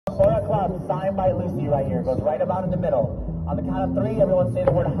up, signed by Lucy right here. Goes right about in the middle. On the count of 3, everyone say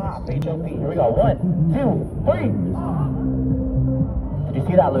the word hop, H-O-P. Here we go. 1, 2, 3. Did you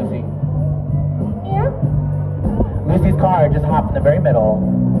see that, Lucy? Yeah. Lucy's card just hopped in the very middle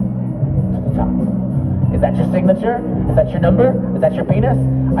to the top. Is that your signature? Is that your number? Is that your penis?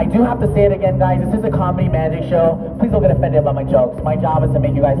 I do have to say it again, guys. This is a comedy magic show. Please don't get offended by my jokes. My job is to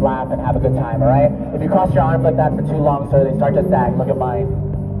make you guys laugh and have a good time, alright? If you cross your arms like that for too long, sir, they start to sag. Look at mine.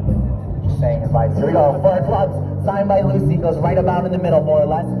 Just saying advice. Here we go. 4 clubs. Signed by Lucy. Goes right about in the middle, more or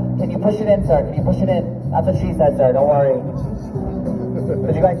less. Can you push it in, sir? Can you push it in? That's what she said, sir. Don't worry.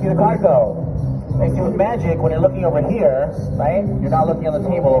 Did you guys see the card go? They see with magic, when you're looking over here, right? You're not looking on the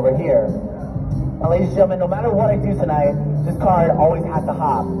table over here. Now, ladies and gentlemen, no matter what I do tonight, this card always has to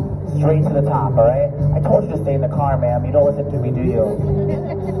hop straight to the top, alright? I told you to stay in the car, ma'am. You don't listen to me, do you?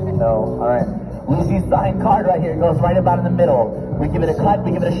 No, alright. Lucy's signed card right here goes right about in the middle. We give it a cut,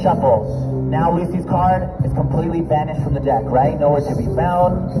 we give it a shuffle. Now Lucy's card is completely vanished from the deck, right? Nowhere to be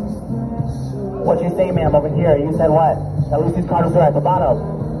found. What'd you say, ma'am, over here? You said what? That Lucy's card was right at the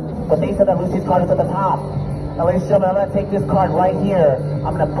bottom. But they said that Lucy's card was at the top. Now, ladies and gentlemen, I'm going to take this card right here.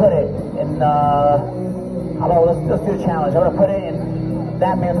 I'm going to put it in, how about, let's do a challenge. I'm going to put it in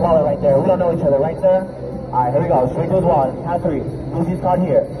that man's wallet right there. We don't know each other, right, sir? All right, here we go. Straight to his wallet. Count of 3. Lucy's card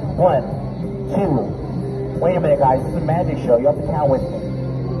here. 1, 2. Wait a minute, guys. This is a magic show. You have to count with me.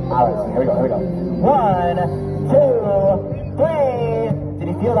 All right, here we go, here we go. 1, 2, 3. Did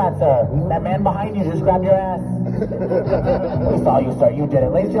you feel that, sir? That man behind you just grabbed your ass. We saw you, sir. You did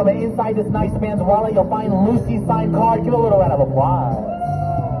it. Ladies and gentlemen, inside this nice man's wallet, you'll find Lucy's signed card. Give a little round of applause.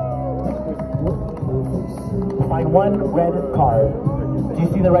 You'll find one red card. Do you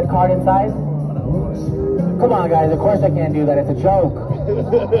see the red card inside? Come on, guys. Of course I can't do that. It's a joke.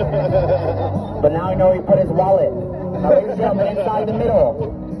 But now I know he put his wallet. Now, ladies and gentlemen, inside the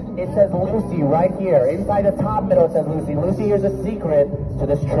middle, it says Lucy right here. Inside the top middle, it says Lucy. Lucy, here's a secret to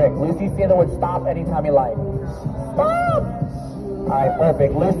this trick. Lucy, say the word stop anytime you like. Stop! Alright,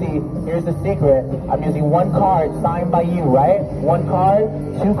 perfect. Lucy, here's the secret. I'm using one card signed by you, right? One card,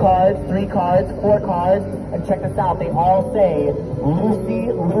 2 cards, 3 cards, 4 cards. And check this out. They all say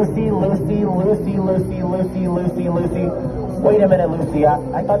Lucy, Lucy, Lucy, Lucy, Lucy, Lucy, Lucy, Lucy. Wait a minute, Lucy.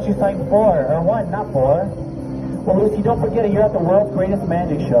 I thought you signed 4, or 1, not 4. Well, Lucy, don't forget it. You're at the world's greatest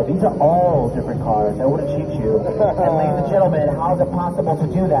magic show. These are all different cards. I wouldn't cheat you. And ladies and gentlemen, how is it possible to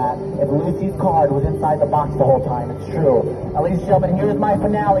do that if Lucy's card was inside the box the whole time? It's true. Now, ladies and gentlemen, here's my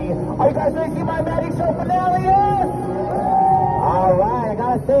finale. Are you guys ready to see my magic show finale? Yes! All right, I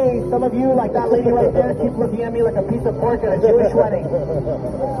gotta say, some of you, like that lady right there, keep looking at me like a piece of pork at a Jewish wedding.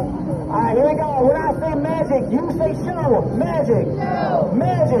 All right, here we go. When I say magic, you say show. Magic. Show.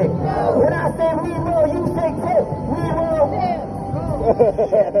 Magic. Show. When I say we will, you say tip. We will.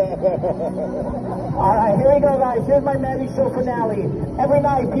 All right, here we go, guys. Here's my magic show finale. Every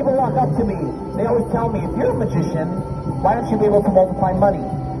night, people walk up to me. They always tell me, if you're a magician, why don't you be able to multiply money?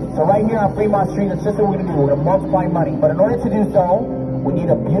 So right here on Freemont Street, that's just what we're going to do. We're going to multiply money. But in order to do so, we need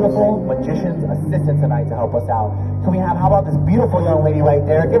a beautiful magician's assistant tonight to help us out. Can we have, how about this beautiful young lady right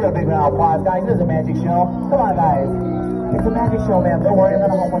there? Give her a big round of applause, guys. This is a magic show. Come on, guys. It's a magic show, ma'am. Don't worry, I'm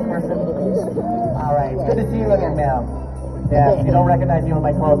not a homeless person. All right. It's good to see you again, ma'am. Yeah, you don't recognize me with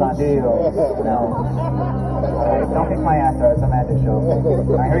my clothes on, do you? No. All right, don't kick my ass, sir. It's a magic show. All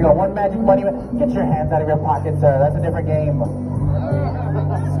right, here we go. One magic money. Get your hands out of your pocket, sir. That's a different game.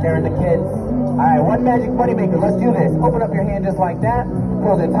 Scaring the kids. Alright, one magic money maker. Let's do this. Open up your hand just like that.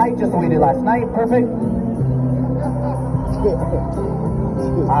 Close it tight, just like we did last night. Perfect.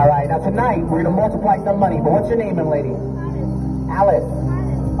 Alright, now tonight we're going to multiply some money. But what's your name, young lady? Alice.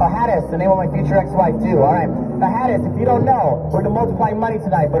 Oh, Hattis, the name of my future ex-wife too. Alright. Now, Hattis, if you don't know, we're going to multiply money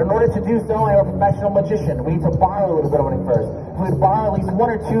tonight. But in order to do so, I am a professional magician. We need to borrow a little bit of money first. If we borrow at least 1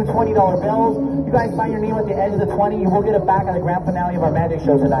 or 2 $20 bills, you guys sign your name at the edge of the 20, you will get it back on the grand finale of our magic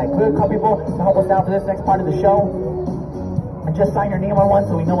show tonight. Could a couple people to help us out for this next part of the show? And just sign your name on one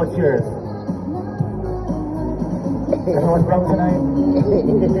so we know it's yours. Everyone's broke tonight?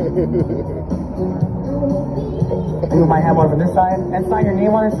 You might have one from this side, and sign your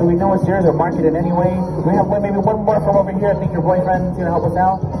name on it so we know it's yours or mark it in any way. We have maybe one more from over here. I think your boyfriend's going to help us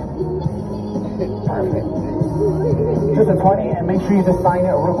out. Perfect. Just a 20, and make sure you just sign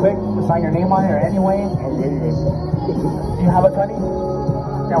it real quick. Sign your name on it or any way. Do you have a 20?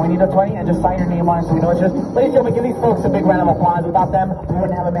 Yeah, we need a 20, and just sign your name on it so we know it's yours. Ladies and gentlemen, give these folks a big round of applause. Without them, we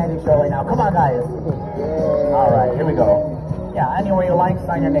wouldn't have a magic show right now. Come on, guys. All right, here we go. Yeah, anywhere you like,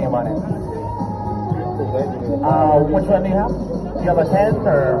 sign your name on it. Which one do you have? Do you have a 10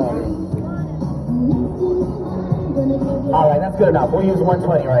 or? All right, that's good enough. We'll use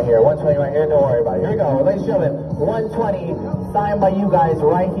 120 right here. 120 right here. Don't worry about it. Here we go. Ladies and gentlemen, 120 signed by you guys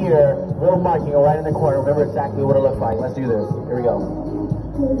right here. Little marking right in the corner. Remember exactly what it looks like. Let's do this. Here we go.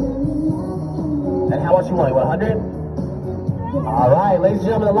 And how much you want? You want 100? All right, ladies and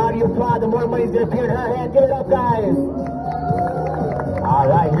gentlemen, the louder you applaud, the more money's going to appear in her hand. Give it up, guys. All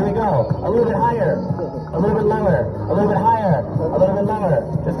right, here we go. A little bit higher. A little bit lower. A little bit higher. A little bit lower.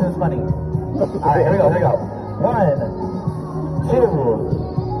 Just because it's funny. All right, here we go. Here we go. 1, 2,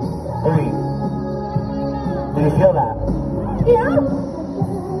 3. Do you feel that? Yeah.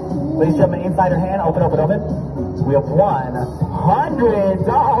 Ladies and gentlemen, inside her hand. Open, open, open. We have $100.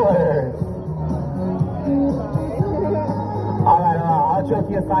 All right, I'll joke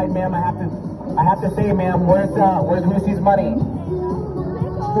you aside, ma'am. I have to say, ma'am, where's Lucy's money?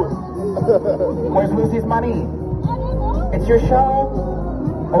 Where's Lucy's money? It's your show?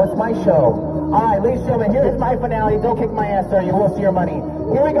 Oh, it's my show. All right, ladies and gentlemen, here's my finale. Don't kick my ass, sir. You will see your money.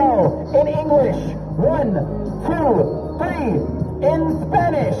 Here we go. In English. 1, 2, 3. In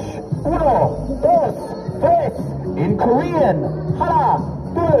Spanish. 1, 2, 3. In Korean. Hara,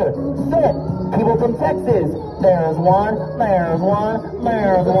 2, set. People from Texas. There's one. There's one.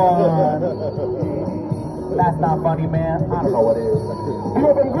 There's one. That's not funny, man. I don't know what it is.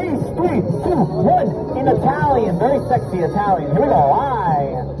 People from Greece. 3, 2, 1. In Italian. Very sexy Italian. Here we go. I.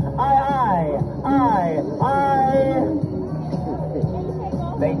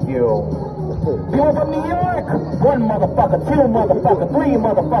 Thank you. People from New York. 1 motherfucker. 2 motherfucker. 3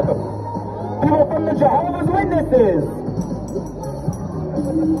 motherfucker. People from the Jehovah's Witnesses.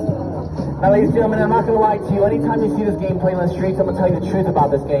 Now, ladies and gentlemen, I'm not going to lie to you. Anytime you see this game playing on the streets, I'm going to tell you the truth about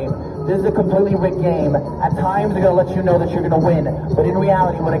this game. This is a completely rigged game. At times, they're going to let you know that you're going to win. But in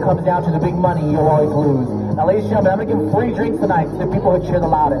reality, when it comes down to the big money, you'll always lose. Now, ladies and gentlemen, I'm going to give free drinks tonight to the people who cheer the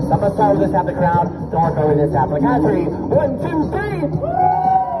loudest. I'm going to start with this half the crowd, then work over this half. Like, count 3. 1, 2,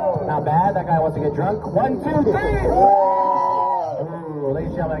 3. Not bad. That guy wants to get drunk. 1, 2, 3. Ooh,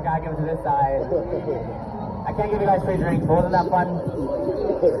 ladies and gentlemen, I got to give it to this side. I can't give you guys free drinks, but wasn't that fun?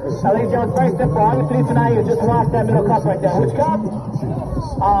 Now, ladies and gentlemen, it's very simple. All you have to do tonight is just watch that middle cup right there. Which cup?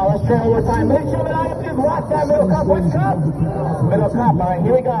 Let's try it one more time. Ladies and gentlemen, all you have to do is watch that middle cup. Which cup? Middle cup. All right,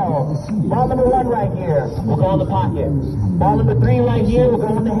 here we go. Ball number 1 right here will go in the pocket. Ball number 3 right here will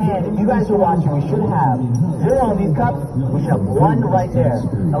go in the hand. If you guys are watching, we should have 0 on these cups. We should have 1 right there.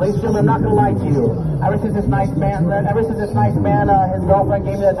 Now, ladies and gentlemen, I'm not going to lie to you. Ever since this nice man, his girlfriend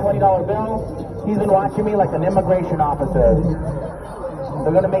gave me that $20 bill, he's been watching me like an immigration officer.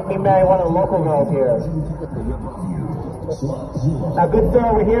 They're going to make me marry one of the local girls here. Now, good sir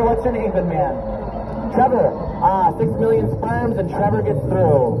over here, what's your name, good man? Trevor. 6 million sperms and Trevor gets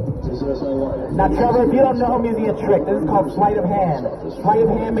through. Now, Trevor, if you don't know him, using a trick. This is called sleight of hand. Sleight of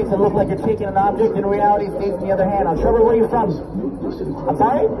hand makes it look like you're taking an object. In reality, it stays in the other hand. Now, Trevor, where are you from? I'm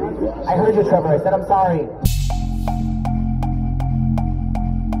sorry? I heard you, Trevor. I said I'm sorry.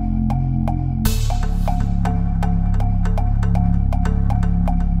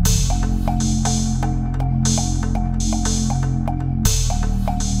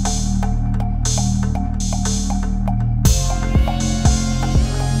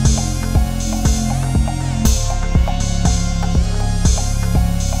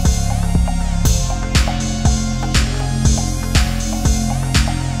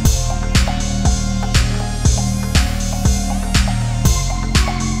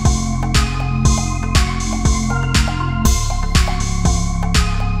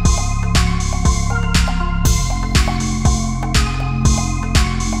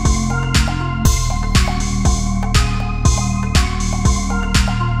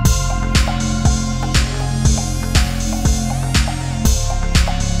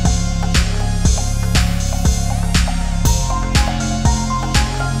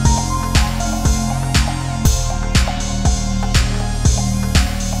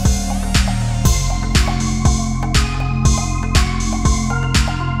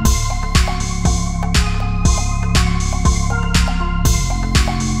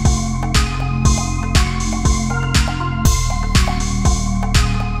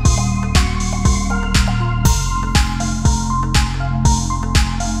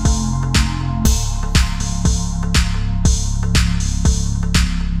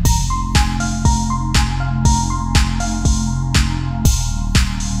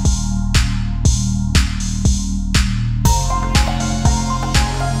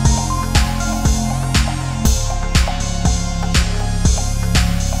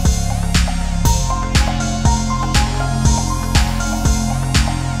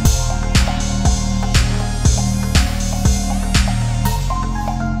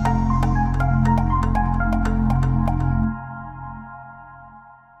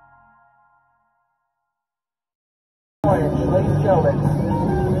 gentlemen,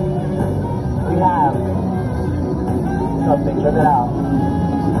 we have something. Check it out.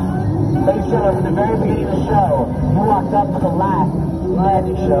 Ladies and gentlemen, from the very beginning of the show, you walked up to the last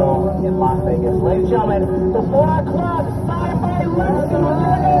magic show in Las Vegas. Ladies and gentlemen, the 4 o'clock Sci-Fi Lucy.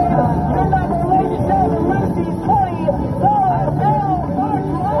 Your number, ladies and gentlemen, Lucy's $20 bill. March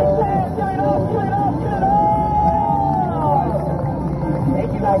right there. Give it up, give it up, give it up.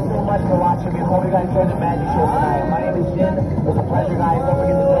 Thank you guys so much for watching me. I hope you guys enjoyed the magic show tonight. My name is Jin. It was a pleasure, guys. Don't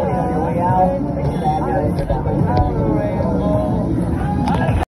forget to donate on your way out.